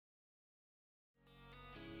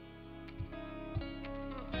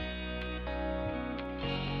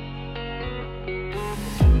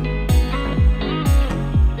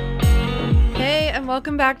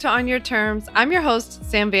welcome back to On Your Terms. I'm your host,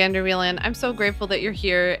 Sam Vanderwielen. I'm so grateful that you're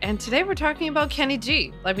here. And today we're talking about Kenny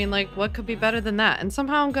G. I mean, like, what could be better than that? And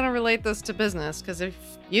somehow I'm going to relate this to business because if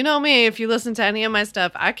you know me, if you listen to any of my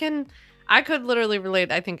stuff, I could literally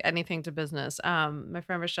relate, I think, anything to business. My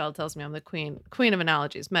friend Rochelle tells me I'm the queen of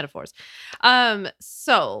analogies, metaphors.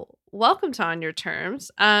 So welcome to On Your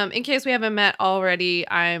Terms. In case we haven't met already,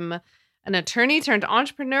 I'm an attorney turned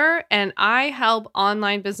entrepreneur, and I help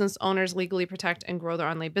online business owners legally protect and grow their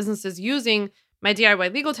online businesses using my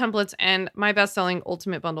DIY legal templates and my best-selling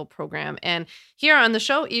Ultimate Bundle program. And here on the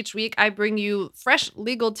show each week, I bring you fresh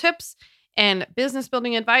legal tips and business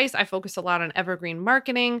building advice. I focus a lot on evergreen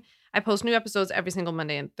marketing. I post new episodes every single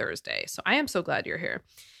Monday and Thursday. So I am so glad you're here.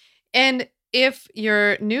 And if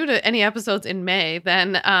you're new to any episodes in May,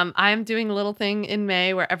 then I'm doing a little thing in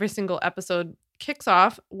May where every single episode kicks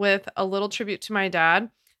off with a little tribute to my dad,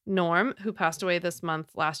 Norm, who passed away this month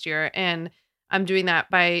last year. And I'm doing that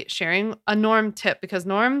by sharing a Norm tip because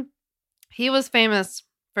Norm, he was famous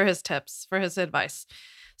for his tips, for his advice.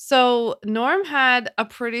 So Norm had a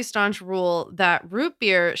pretty staunch rule that root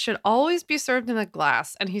beer should always be served in a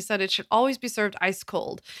glass. And he said it should always be served ice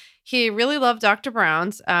cold. He really loved Dr.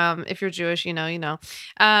 Brown's. If you're Jewish, you know.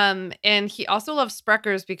 And he also loved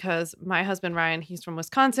Spreckers because my husband, Ryan, he's from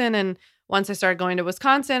Wisconsin. And once I started going to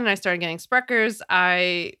Wisconsin and I started getting Spreckers,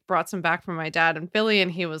 I brought some back from my dad in Philly. And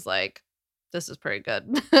he was like, this is pretty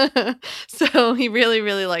good. So he really,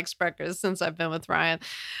 really likes Spreckers since I've been with Ryan.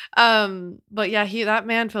 But yeah, that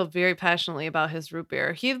man felt very passionately about his root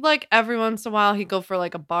beer. He'd like every once in a while, he'd go for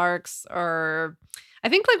like a Barks or I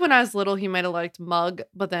think like when I was little, he might have liked Mug,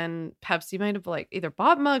 but then Pepsi might have like either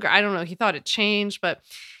bought Mug or I don't know. He thought it changed, but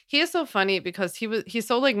he is so funny because he's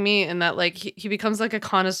so like me in that like he becomes like a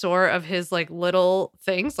connoisseur of his like little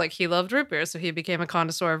things. Like he loved root beer, so he became a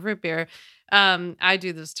connoisseur of root beer. I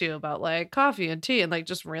do this too about like coffee and tea and like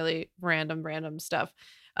just really random stuff.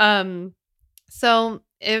 So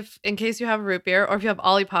if in case you have a root beer or if you have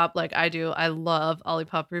Olipop like I do, I love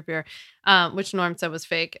Olipop root beer, which Norm said was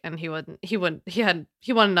fake and he wanted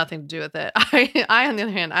nothing to do with it. I on the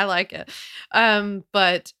other hand, I like it.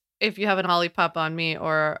 But if you have an Olipop on me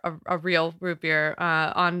or a real root beer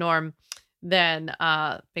on Norm, then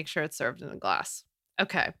make sure it's served in a glass.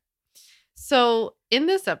 Okay. So in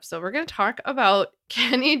this episode, we're going to talk about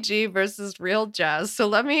Kenny G versus real jazz. So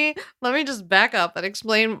let me just back up and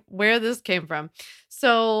explain where this came from.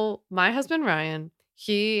 So my husband, Ryan,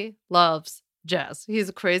 he loves jazz. He's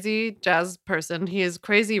a crazy jazz person. He is a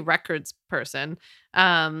crazy records person.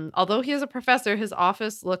 Although he is a professor, his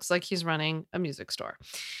office looks like he's running a music store.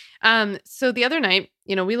 So the other night,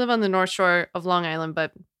 we live on the North Shore of Long Island,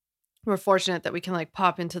 but we're fortunate that we can like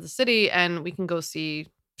pop into the city and we can go see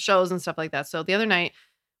shows and stuff like that. So the other night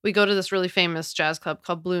we go to this really famous jazz club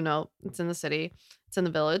called Blue Note. It's in the city. It's in the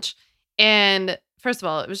Village. And first of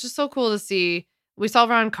all, it was just so cool to see. We saw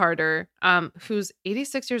Ron Carter, who's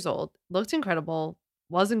 86 years old, looked incredible,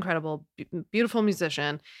 was incredible, beautiful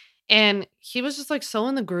musician. And he was just like so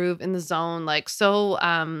in the groove, in the zone, like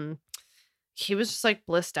so he was just like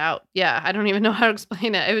blissed out. Yeah, I don't even know how to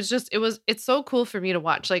explain it. It's so cool for me to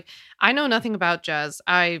watch. Like I know nothing about jazz.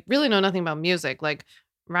 I really know nothing about music. Like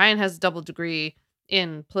Ryan has a double degree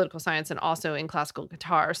in political science and also in classical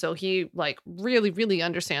guitar. So he like really, really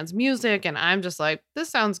understands music. And I'm just like, this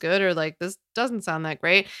sounds good. Or like, this doesn't sound that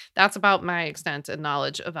great. That's about my extent and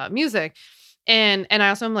knowledge about music. And I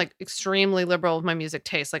also am like extremely liberal with my music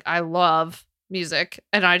taste. Like I love music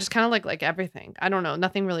and I just kind of like everything. I don't know.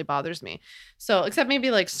 Nothing really bothers me. So except maybe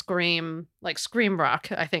like scream rock.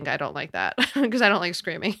 I think I don't like that because I don't like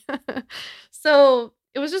screaming. So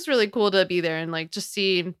it was just really cool to be there and like just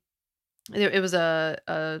see. It was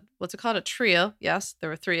a what's it called? A trio. Yes, there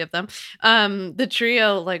were three of them. The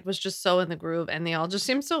trio like was just so in the groove and they all just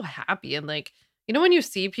seemed so happy and like, when you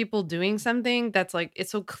see people doing something that's like,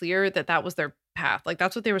 it's so clear that was their path. Like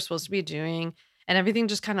that's what they were supposed to be doing and everything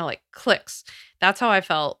just kind of like clicks. That's how I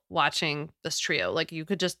felt watching this trio. Like you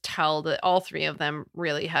could just tell that all three of them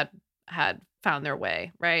really had found their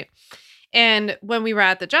way, right? And when we were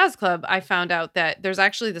at the jazz club, I found out that there's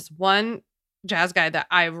actually this one jazz guy that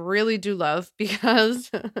I really do love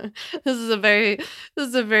because this is a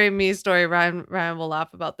very me story. Ryan will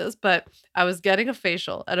laugh about this, but I was getting a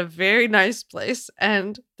facial at a very nice place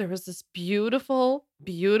and there was this beautiful,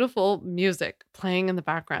 beautiful music playing in the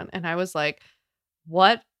background. And I was like,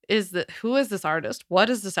 who is this artist?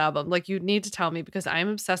 What is this album? Like, you need to tell me because I'm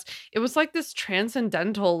obsessed. It was like this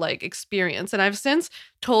transcendental like experience. And I've since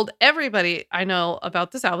told everybody I know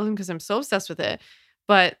about this album because I'm so obsessed with it.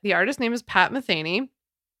 But the artist's name is Pat Metheny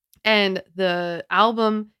and the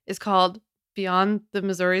album is called Beyond the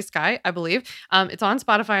Missouri Sky, I believe. It's on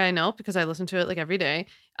Spotify, I know, because I listen to it like every day.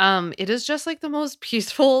 It is just like the most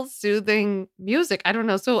peaceful, soothing music. I don't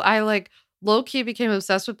know. So I like low key became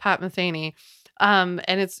obsessed with Pat Metheny. And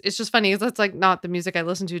it's just funny because that's like not the music I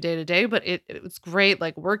listen to day to day, but it's great,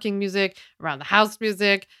 like working music, around the house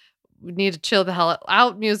music, we need to chill the hell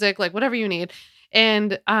out music, like whatever you need.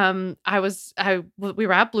 And we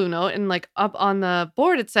were at Blue Note, and like up on the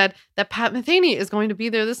board it said that Pat Metheny is going to be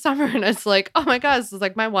there this summer. And it's like, oh my God, this is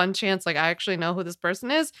like my one chance. Like I actually know who this person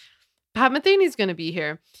is. Pat Metheny's gonna be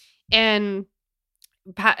here. And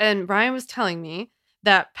Pat and Ryan was telling me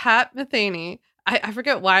that Pat Metheny, I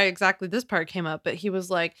forget why exactly this part came up, but he was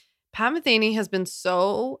like, Pat Metheny has been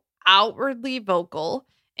so outwardly vocal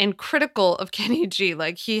and critical of Kenny G.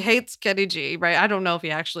 Like he hates Kenny G, right? I don't know if he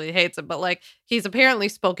actually hates him, but like he's apparently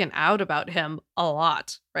spoken out about him a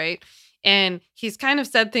lot, right? And he's kind of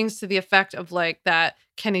said things to the effect of like that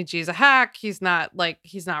Kenny G's a hack. He's not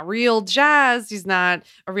real jazz. He's not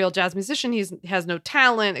a real jazz musician. He has no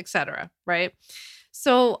talent, etc. Right?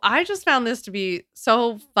 So I just found this to be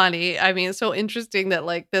so funny. I mean, so interesting that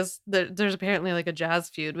like there's apparently like a jazz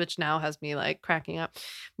feud, which now has me like cracking up.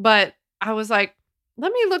 But I was like,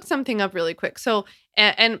 let me look something up really quick. So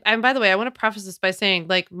and by the way, I want to preface this by saying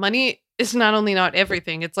like money is not only not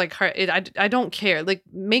everything. It's like I don't care. Like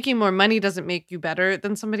making more money doesn't make you better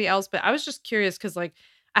than somebody else. But I was just curious because like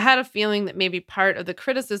I had a feeling that maybe part of the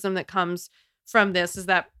criticism that comes from this is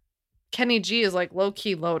that Kenny G is like low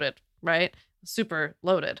key loaded, right? Super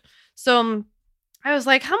loaded. So I was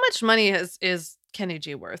like, how much money is Kenny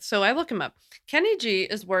G worth? So I look him up. Kenny G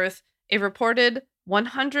is worth a reported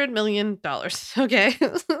 $100 million. Okay.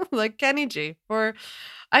 Like Kenny G for,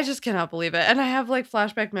 I just cannot believe it. And I have like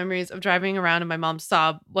flashback memories of driving around in my mom's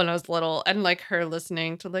Saab when I was little and like her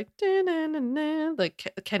listening to like, "Da-na-na-na,"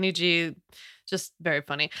 like Kenny G, just very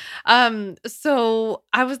funny. So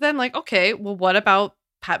I was then like, okay, well, what about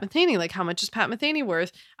Pat Metheny? Like, how much is Pat Metheny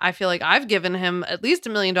worth? I feel like I've given him at least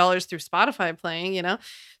 $1 million through Spotify playing, you know?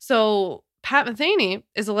 So Pat Metheny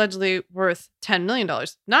is allegedly worth $10 million.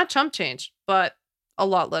 Not chump change, but a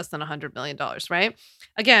lot less than $100 million, right?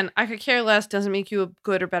 Again, I could care less, doesn't make you a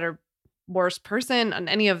good or better, worse person and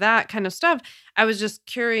any of that kind of stuff. I was just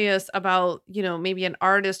curious about, maybe an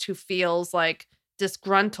artist who feels like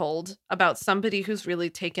disgruntled about somebody who's really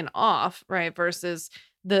taken off, right? Versus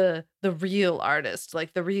the real artist,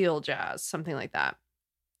 like the real jazz, something like that.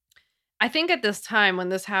 I think at this time when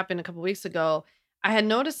this happened a couple weeks ago, I had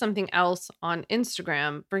noticed something else on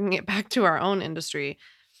Instagram, bringing it back to our own industry.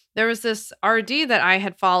 There was this RD that I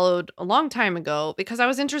had followed a long time ago because I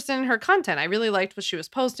was interested in her content. I really liked what she was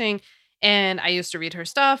posting, and I used to read her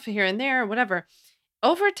stuff here and there, whatever.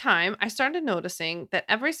 Over time, I started noticing that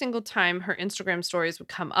every single time her Instagram stories would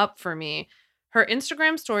come up for me, her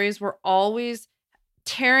Instagram stories were always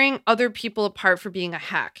tearing other people apart for being a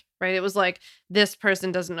hack, right? It was like, this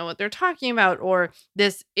person doesn't know what they're talking about, or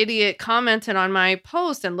this idiot commented on my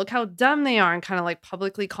post and look how dumb they are, and kind of like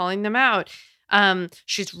publicly calling them out.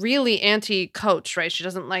 She's really anti-coach, right? She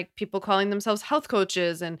doesn't like people calling themselves health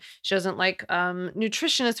coaches, and she doesn't like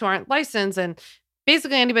nutritionists who aren't licensed, and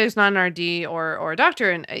basically anybody who's not an RD or a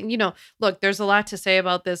doctor. And look, there's a lot to say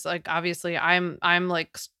about this. Like obviously I'm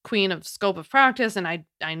like queen of scope of practice, and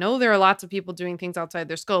I know there are lots of people doing things outside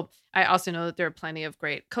their scope. I also know that there are plenty of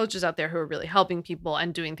great coaches out there who are really helping people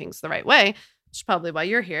and doing things the right way, which is probably why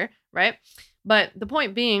you're here, right? But the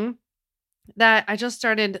point being that I just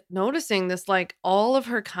started noticing this, like all of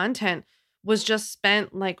her content was just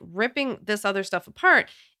spent like ripping this other stuff apart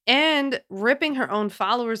and ripping her own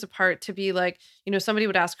followers apart to be like, somebody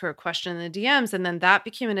would ask her a question in the DMs, and then that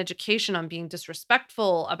became an education on being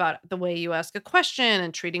disrespectful about the way you ask a question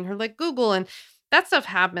and treating her like Google. And that stuff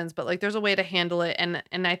happens, but like there's a way to handle it. And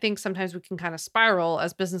I think sometimes we can kind of spiral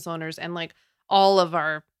as business owners, and like all of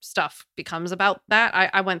our stuff becomes about that.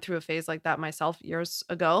 I went through a phase like that myself years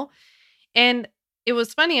ago. And it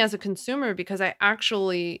was funny as a consumer because I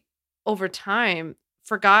actually, over time,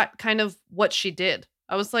 forgot kind of what she did.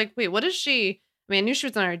 I was like, wait, what is she? I mean, I knew she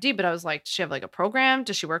was an RD, but I was like, does she have like a program?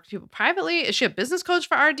 Does she work with people privately? Is she a business coach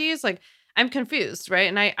for RDs? Like, I'm confused, right?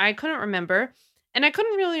 And I couldn't remember. And I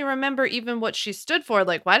couldn't really remember even what she stood for.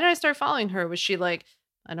 Like, why did I start following her? Was she like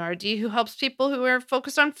an RD who helps people who are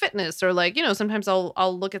focused on fitness? Or like, sometimes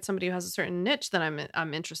I'll look at somebody who has a certain niche that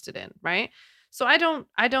I'm interested in, right? So I don't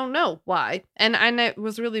know why. And it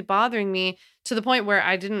was really bothering me to the point where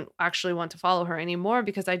I didn't actually want to follow her anymore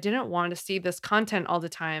because I didn't want to see this content all the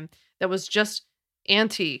time that was just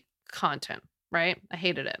anti content, right? I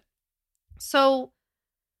hated it. So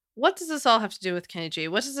what does this all have to do with Kenny G?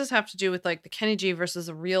 What does this have to do with like the Kenny G versus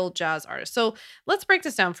a real jazz artist? So let's break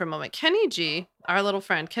this down for a moment. Kenny G, our little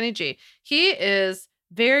friend, Kenny G, he is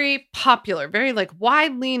very popular, very like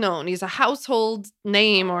widely known. He's a household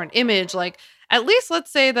name or an image. Like, at least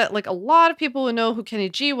let's say that like a lot of people would know who Kenny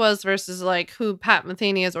G was versus like who Pat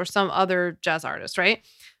Metheny is or some other jazz artist, right?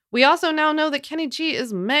 We also now know that Kenny G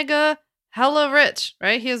is mega hella rich,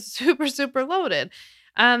 right? He is super, super loaded.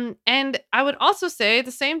 And I would also say at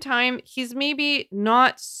the same time, he's maybe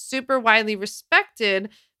not super widely respected,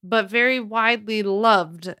 but very widely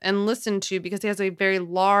loved and listened to because he has a very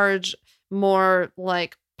large, more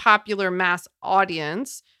like popular mass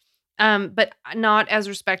audience, but not as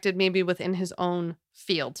respected maybe within his own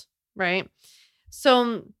field, right?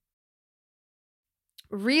 So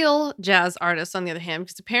real jazz artists, on the other hand,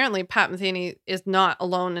 because apparently Pat Metheny is not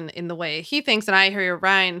alone in the way he thinks, and I hear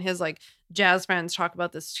Ryan, his like jazz friends talk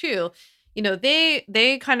about this too. You know,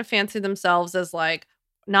 they kind of fancy themselves as like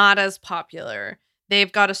not as popular.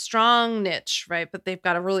 They've got a strong niche, right? But they've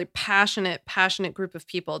got a really passionate group of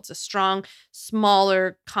people. It's a strong,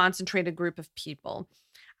 smaller, concentrated group of people.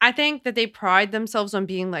 I think that they pride themselves on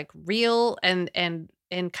being like real and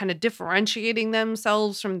kind of differentiating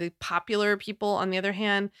themselves from the popular people. On the other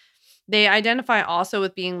hand, they identify also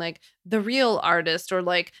with being like the real artist or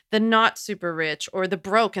like the not super rich or the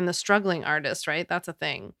broke and the struggling artist, right? That's a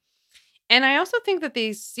thing. And I also think that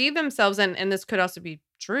they see themselves, and this could also be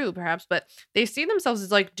true perhaps, but they see themselves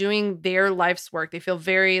as like doing their life's work. They feel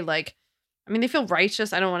very like, I mean, they feel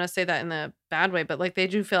righteous. I don't want to say that in a bad way, but like they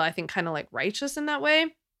do feel, I think, kind of like righteous in that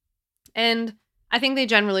way. And I think they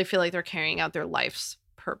generally feel like they're carrying out their life's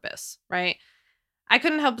purpose, right? I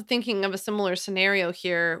couldn't help but thinking of a similar scenario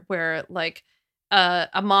here where like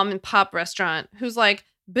a mom and pop restaurant who's like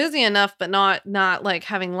busy enough but not like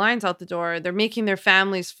having lines out the door. They're making their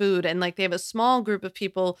family's food and like they have a small group of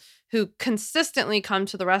people who consistently come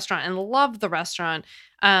to the restaurant and love the restaurant.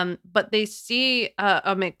 But they see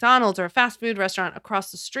a McDonald's or a fast food restaurant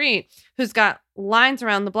across the street who's got lines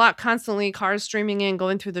around the block constantly, cars streaming in,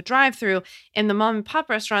 going through the drive-through, and the mom and pop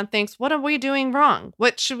restaurant thinks, "What are we doing wrong?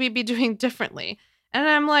 What should we be doing differently?" And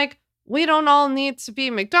I'm like, we don't all need to be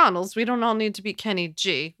McDonald's. We don't all need to be Kenny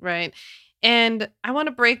G, right? And I want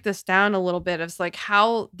to break this down a little bit as like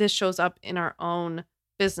how this shows up in our own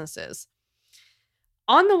businesses.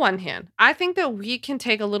 On the one hand, I think that we can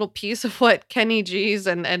take a little piece of what Kenny G's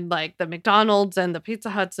and like the McDonald's and the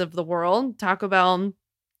Pizza Huts of the world, Taco Bell.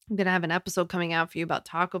 I'm gonna have an episode coming out for you about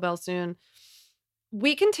Taco Bell soon.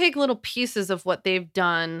 We can take little pieces of what they've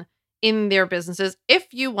done in their businesses if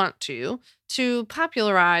you want to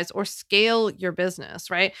popularize or scale your business,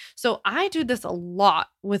 right? So I do this a lot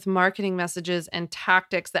with marketing messages and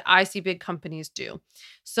tactics that I see big companies do.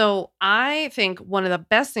 So I think one of the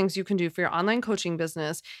best things you can do for your online coaching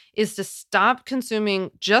business is to stop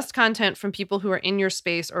consuming just content from people who are in your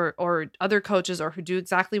space or other coaches or who do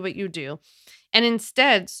exactly what you do, and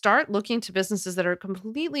instead start looking to businesses that are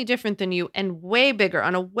completely different than you and way bigger,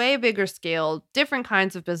 on a way bigger scale, different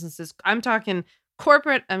kinds of businesses. I'm talking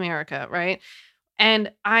corporate America, right?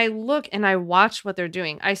 And I look and I watch what they're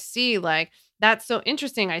doing. I see like that's so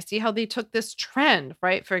interesting. I see how they took this trend,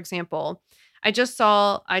 right? For example, I just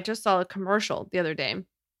saw a commercial the other day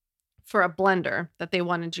for a blender that they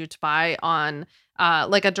wanted you to buy on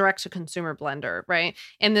like a direct to consumer blender, right?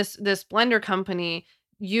 And this blender company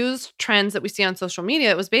used trends that we see on social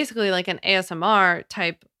media. It was basically like an ASMR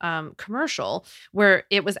type commercial where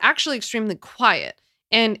it was actually extremely quiet.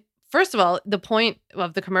 And first of all, the point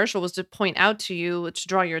of the commercial was to point out to you, to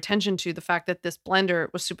draw your attention to the fact that this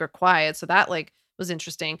blender was super quiet. So that like was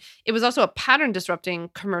interesting. It was also a pattern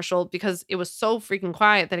disrupting commercial because it was so freaking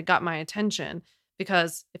quiet that it got my attention.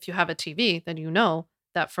 Because if you have a TV, then you know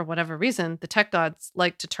that for whatever reason, the tech gods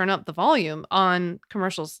like to turn up the volume on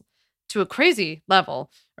commercials to a crazy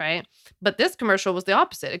level, right? But this commercial was the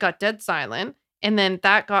opposite. It got dead silent. And then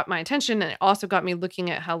that got my attention. And it also got me looking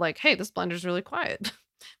at how, like, hey, this blender's really quiet.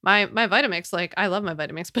 my Vitamix, like, I love my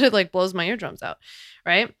Vitamix, but it like blows my eardrums out,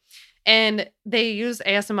 right? And they use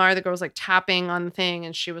ASMR. The girl was like tapping on the thing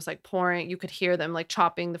and she was like pouring. You could hear them like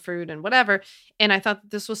chopping the fruit and whatever. And I thought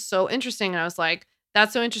that this was so interesting. And I was like,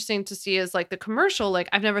 that's so interesting to see as like the commercial. Like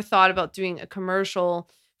I've never thought about doing a commercial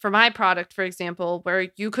for my product, for example, where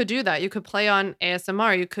you could do that. You could play on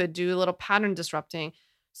ASMR. You could do a little pattern disrupting.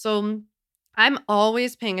 So I'm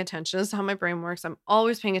always paying attention. This is how my brain works. I'm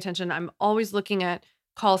always paying attention. I'm always looking at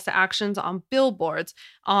calls to actions on billboards,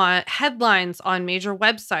 on headlines on major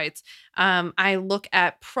websites. I look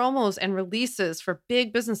at promos and releases for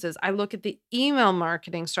big businesses. I look at the email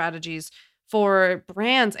marketing strategies for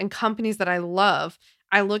brands and companies that I love.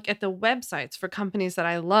 I look at the websites for companies that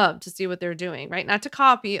I love to see what they're doing, right? Not to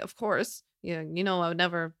copy, of course. I would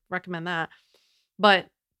never recommend that, but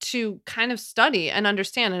to kind of study and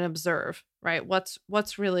understand and observe, right?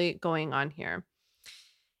 What's really going on here.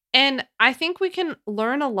 And I think we can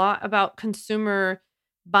learn a lot about consumer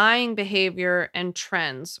buying behavior and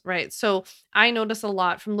trends, right? So I notice a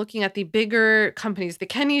lot from looking at the bigger companies, the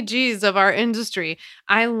Kenny G's of our industry.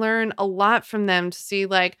 I learn a lot from them to see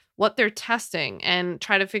like what they're testing and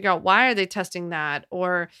try to figure out why are they testing that,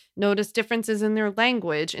 or notice differences in their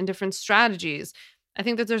language and different strategies. I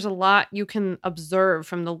think that there's a lot you can observe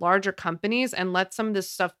from the larger companies and let some of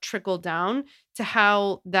this stuff trickle down to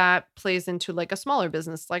how that plays into like a smaller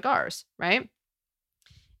business like ours, right?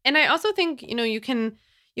 And I also think, you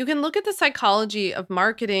can look at the psychology of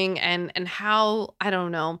marketing and how, I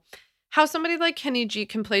don't know, how somebody like Kenny G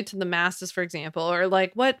can play to the masses, for example, or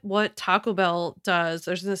like what Taco Bell does.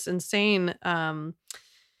 There's this insane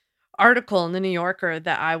article in the New Yorker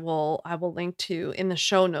that I will link to in the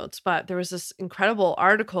show notes, but there was this incredible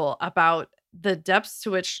article about the depths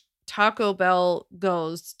to which Taco Bell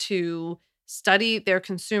goes to study their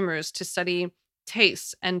consumers, to study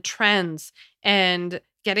tastes and trends and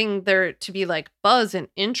getting there to be like buzz and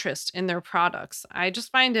interest in their products. I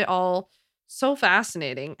just find it all so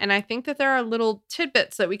fascinating. And I think that there are little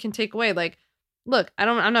tidbits that we can take away. Like, look,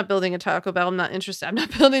 I'm not building a Taco Bell. I'm not interested. I'm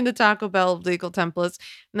not building the Taco Bell legal templates.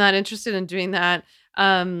 I'm not interested in doing that.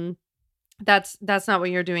 Um, that's not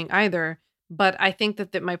what you're doing either. But I think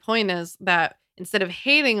that my point is that instead of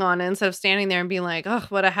hating on it, instead of standing there and being like, oh,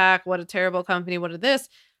 what a hack, what a terrible company, what a this,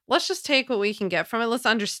 let's just take what we can get from it. Let's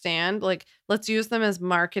understand, like, let's use them as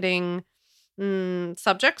marketing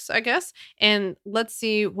subjects, I guess, and let's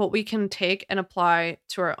see what we can take and apply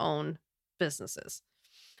to our own businesses.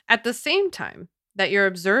 At the same time that you're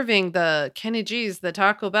observing the Kenny G's, the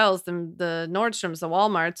Taco Bells, the Nordstroms, the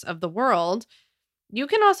Walmarts of the world, you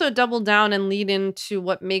can also double down and lead into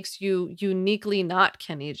what makes you uniquely not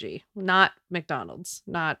Kenny G, not McDonald's,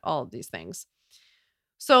 not all of these things.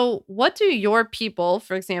 So, what do your people,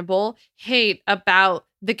 for example, hate about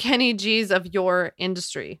the Kenny G's of your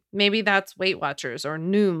industry? Maybe that's Weight Watchers or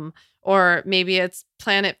Noom, or maybe it's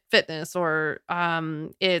Planet Fitness, or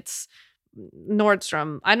it's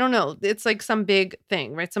Nordstrom. I don't know. It's like some big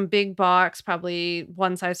thing, right? Some big box, probably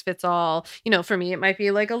one size fits all. For me, it might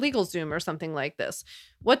be like a legal Zoom or something like this.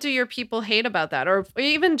 What do your people hate about that? Or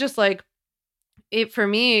even just like it for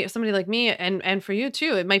me, somebody like me, and for you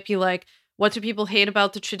too, it might be like, what do people hate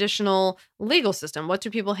about the traditional legal system? What do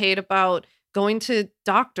people hate about going to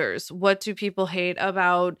doctors? What do people hate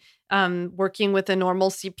about working with a normal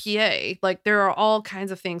CPA? Like there are all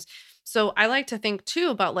kinds of things. So I like to think too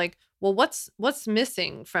about like, well, what's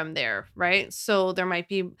missing from there, right? So there might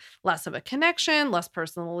be less of a connection, less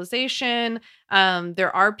personalization.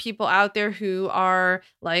 There are people out there who are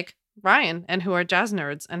like Ryan and who are jazz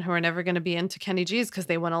nerds and who are never going to be into Kenny G's because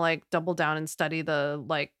they want to like double down and study the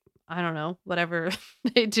like, I don't know, whatever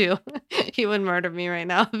they do. He would murder me right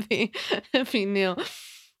now if he knew.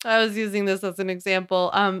 I was using this as an example.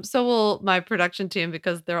 So will my production team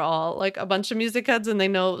because they're all like a bunch of music heads and they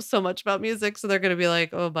know so much about music. So they're gonna be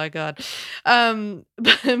like, oh my God.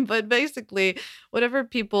 But basically, whatever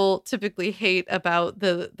people typically hate about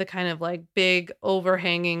the kind of like big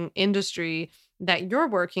overhanging industry that you're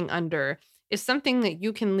working under is something that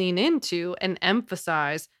you can lean into and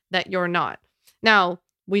emphasize that you're not. Now,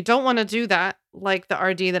 we don't want to do that like the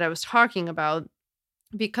RD that I was talking about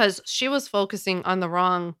because she was focusing on the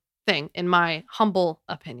wrong thing in my humble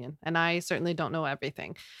opinion, and I certainly don't know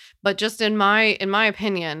everything. But just in my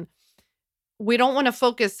opinion, we don't want to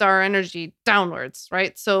focus our energy downwards,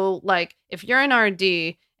 right? So, like, if you're an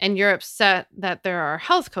RD and you're upset that there are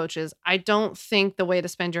health coaches, I don't think the way to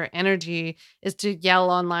spend your energy is to yell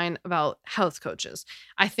online about health coaches.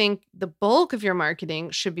 I think the bulk of your marketing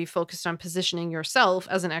should be focused on positioning yourself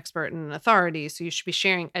as an expert and an authority. So, you should be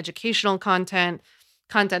sharing educational content,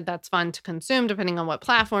 content that's fun to consume, depending on what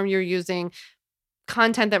platform you're using,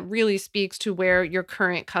 content that really speaks to where your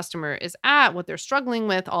current customer is at, what they're struggling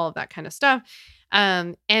with, all of that kind of stuff.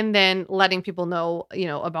 And then letting people know,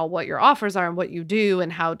 about what your offers are and what you do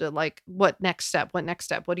and how to like, what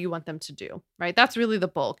do you want them to do? Right. That's really the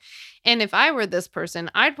bulk. And if I were this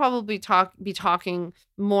person, I'd probably be talking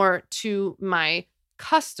more to my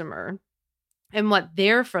customer and what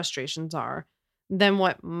their frustrations are than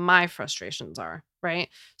what my frustrations are, right?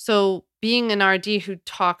 So being an RD who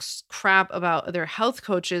talks crap about their health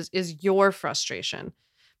coaches is your frustration.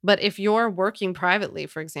 But if you're working privately,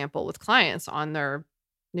 for example, with clients on their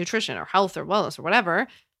nutrition or health or wellness or whatever,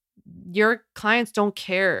 your clients don't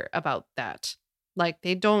care about that. Like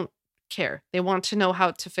they don't care. They want to know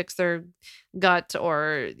how to fix their gut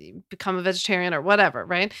or become a vegetarian or whatever,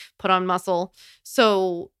 right? Put on muscle.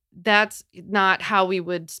 So that's not how we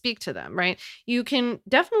would speak to them, right? You can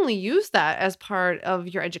definitely use that as part of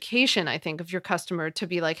your education, I think, of your customer to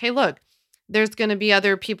be like, hey, look, there's going to be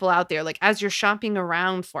other people out there. Like, as you're shopping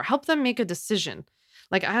around for, help them make a decision.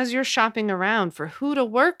 Like, as you're shopping around for who to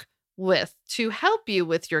work with to help you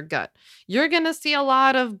with your gut, you're going to see a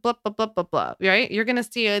lot of blah, blah, blah, blah, blah, right? You're going to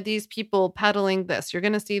see these people peddling this. You're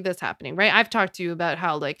going to see this happening, right? I've talked to you about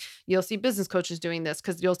how, like, you'll see business coaches doing this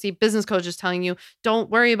because you'll see business coaches telling you, don't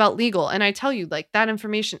worry about legal. And I tell you, like, that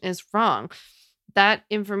information is wrong. That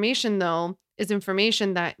information, though, is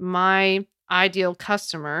information that my ideal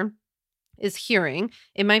customer is hearing.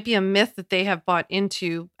 It might be a myth that they have bought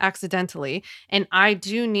into accidentally. And I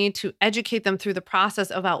do need to educate them through the process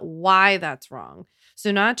about why that's wrong.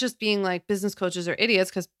 So, not just being like business coaches are idiots,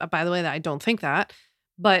 because by the way, I don't think that.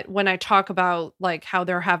 But when I talk about like how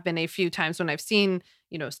there have been a few times when I've seen,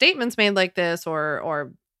 statements made like this,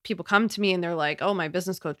 or people come to me and they're like, oh, my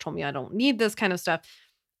business coach told me I don't need this kind of stuff.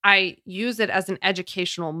 I use it as an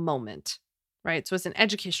educational moment, right? So it's an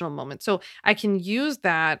educational moment. So I can use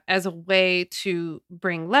that as a way to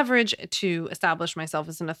bring leverage, to establish myself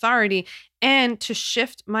as an authority, and to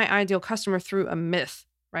shift my ideal customer through a myth,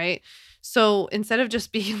 right? So instead of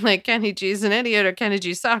just being like, Kenny G's an idiot or Kenny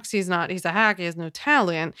G sucks, he's not, he's a hack, he has no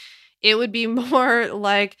talent. It would be more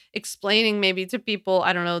like explaining maybe to people,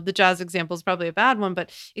 I don't know, the jazz example is probably a bad one, but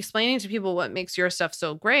explaining to people what makes your stuff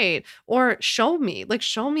so great, or show me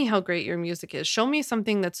how great your music is. Show me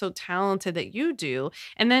something that's so talented that you do,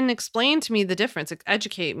 and then explain to me the difference,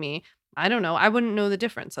 educate me. I don't know. I wouldn't know the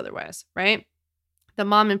difference otherwise, right? The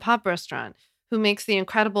mom and pop restaurant who makes the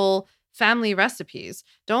incredible family recipes.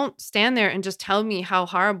 Don't stand there and just tell me how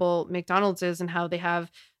horrible McDonald's is and how they have,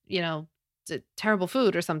 terrible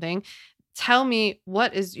food or something. Tell me,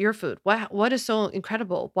 what is your food? What is so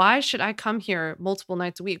incredible? Why should I come here multiple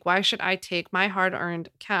nights a week? Why should I take my hard-earned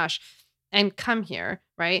cash and come here,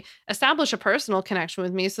 right? Establish a personal connection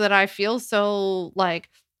with me so that I feel so like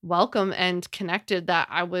welcome and connected that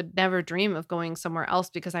I would never dream of going somewhere else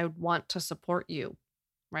because I would want to support you,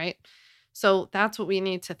 right? So that's what we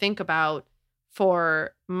need to think about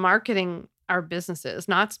for marketing our businesses,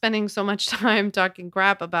 not spending so much time talking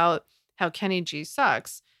crap about how Kenny G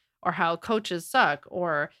sucks or how coaches suck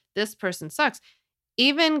or this person sucks.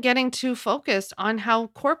 Even getting too focused on how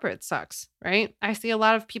corporate sucks, right? I see a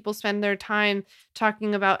lot of people spend their time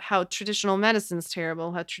talking about how traditional medicine's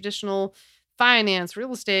terrible, how traditional finance,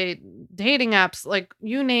 real estate, dating apps, like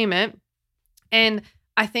you name it. And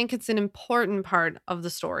I think it's an important part of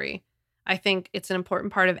the story. I think it's an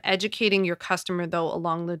important part of educating your customer, though,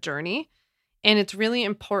 along the journey. And it's really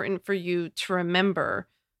important for you to remember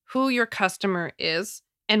who your customer is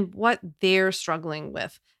and what they're struggling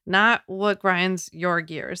with, not what grinds your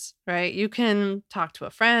gears, right? You can talk to a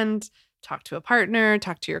friend, talk to a partner,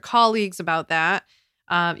 talk to your colleagues about that.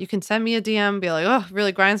 You can send me a DM, be like, oh,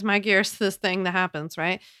 really grinds my gears, this thing that happens,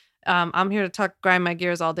 right? I'm here to grind my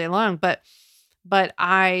gears all day long, but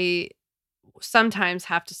I sometimes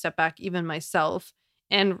have to step back, even myself,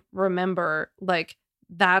 and remember, like,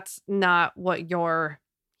 that's not what you're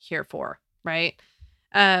here for, right?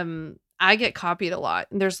 I get copied a lot.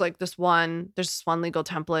 And there's this one legal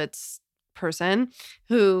templates person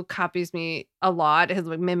who copies me a lot, has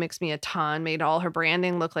like mimics me a ton, made all her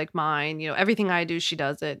branding look like mine. Everything I do, she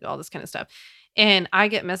does it, all this kind of stuff. And I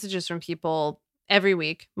get messages from people every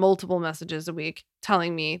week, multiple messages a week,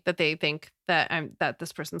 telling me that they think that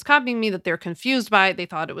this person's copying me, that they're confused by it, they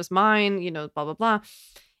thought it was mine, blah blah blah.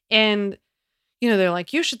 And they're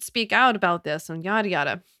like, you should speak out about this and yada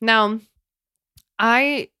yada. Now,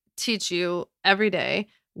 I teach you every day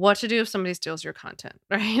what to do if somebody steals your content,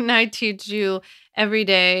 right? And I teach you every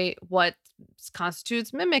day what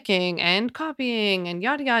constitutes mimicking and copying and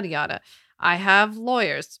yada, yada, yada. I have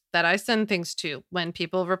lawyers that I send things to when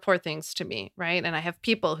people report things to me, right? And I have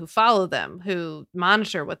people who follow them, who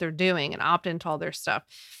monitor what they're doing and opt into all their stuff.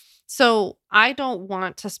 So I don't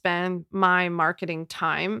want to spend my marketing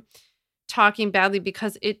time talking badly,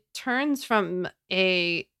 because it turns from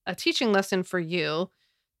a teaching lesson for you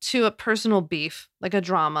to a personal beef, like a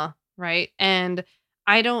drama, right? And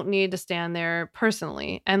I don't need to stand there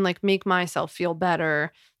personally and like make myself feel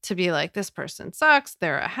better to be like, this person sucks,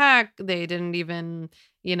 they're a hack, they didn't even,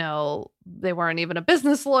 they weren't even a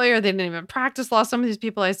business lawyer, they didn't even practice law. Some of these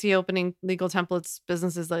people I see opening legal templates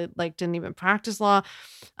businesses that like didn't even practice law.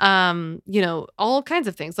 All kinds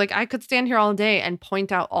of things. Like, I could stand here all day and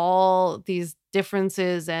point out all these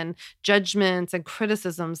differences and judgments and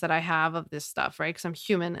criticisms that I have of this stuff, right? Because I'm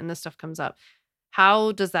human and this stuff comes up.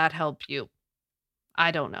 How does that help you?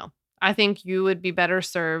 I don't know. I think you would be better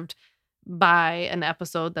served by an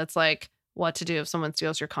episode that's like what to do if someone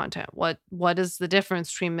steals your content. What is the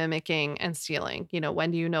difference between mimicking and stealing?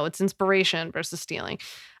 When do you know it's inspiration versus stealing?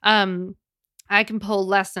 Um, I can pull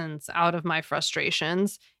lessons out of my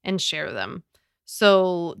frustrations and share them.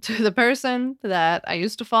 So to the person that I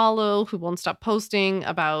used to follow who won't stop posting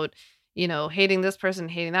about, hating this person,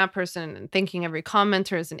 hating that person, and thinking every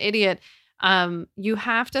commenter is an idiot, you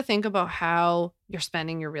have to think about how you're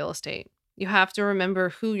spending your real estate. You have to remember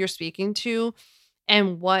who you're speaking to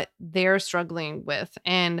and what they're struggling with.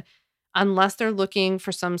 And unless they're looking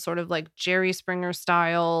for some sort of like Jerry Springer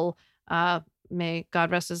style, may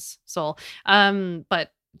God rest his soul,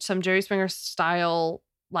 but some Jerry Springer style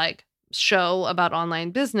like show about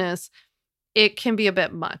online business, it can be a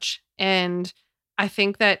bit much. And I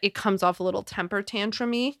think that it comes off a little temper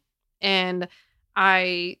tantrumy. And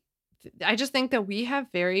I I just think that we have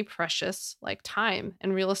very precious like time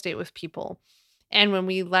and real estate with people. And when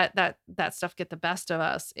we let that stuff get the best of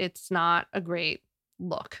us, it's not a great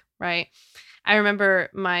look, right? I remember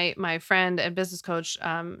my friend and business coach,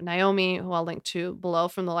 Naomi, who I'll link to below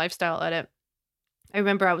from the Lifestyle Edit. I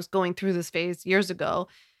remember I was going through this phase years ago,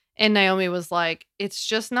 and Naomi was like, "It's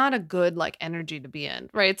just not a good like energy to be in,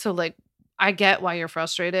 right?" So like, I get why you're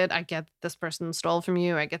frustrated. I get this person stole from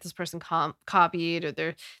you. I get this person copied, or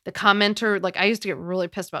the commenter. Like I used to get really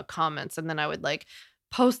pissed about comments, and then I would like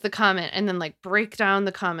post the comment and then like break down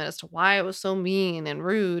the comment as to why it was so mean and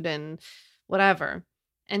rude and whatever.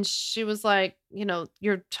 And she was like,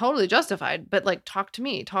 you're totally justified, but like talk to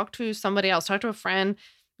me, talk to somebody else, talk to a friend,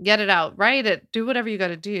 get it out, write it, do whatever you got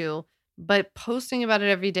to do. But posting about it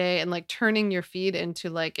every day and like turning your feed into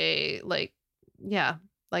like yeah,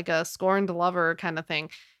 like a scorned lover kind of thing,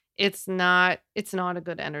 it's not a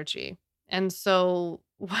good energy. And so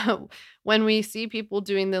when we see people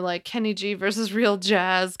doing the like Kenny G versus real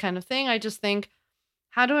jazz kind of thing, I just think,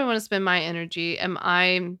 how do I want to spend my energy? Am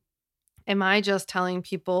I just telling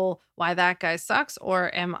people why that guy sucks,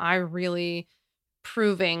 or am I really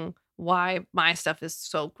proving why my stuff is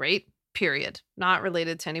so great? Period. Not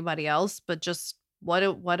related to anybody else, but just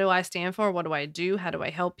what do I stand for? What do I do? How do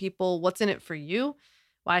I help people? What's in it for you?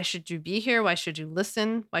 Why should you be here? Why should you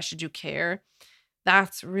listen? Why should you care?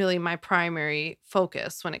 That's really my primary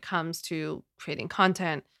focus when it comes to creating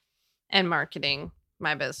content and marketing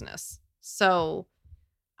my business. So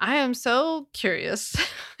I am so curious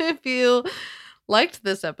if you liked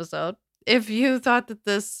this episode. If you thought that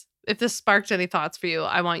if this sparked any thoughts for you,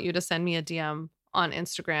 I want you to send me a DM on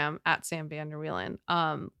Instagram at Sam Vanderwielen.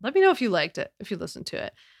 Let me know if you liked it, if you listened to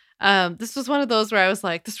it. This was one of those where I was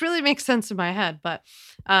like, this really makes sense in my head, but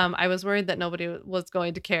I was worried that nobody was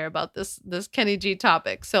going to care about this Kenny G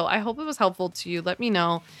topic. So I hope it was helpful to you. Let me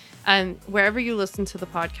know. And wherever you listen to the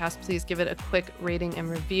podcast, please give it a quick rating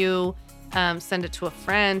and review. Send it to a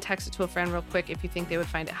friend, text it to a friend real quick if you think they would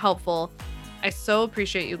find it helpful. I so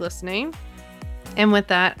appreciate you listening. And with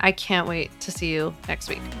that, I can't wait to see you next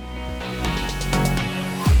week.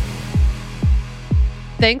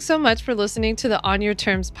 Thanks so much for listening to the On Your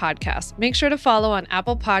Terms podcast. Make sure to follow on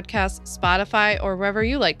Apple Podcasts, Spotify, or wherever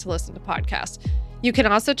you like to listen to podcasts. You can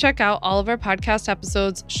also check out all of our podcast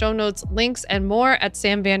episodes, show notes, links, and more at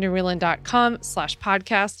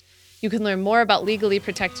samvanderwielen.com/podcast. You can learn more about legally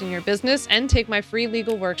protecting your business and take my free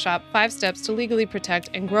legal workshop, 5 Steps to Legally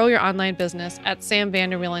Protect and Grow Your Online Business at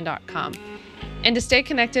samvanderwielen.com. And to stay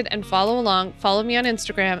connected and follow along, follow me on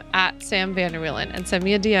Instagram at Sam Vanderwielen and send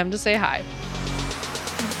me a DM to say hi.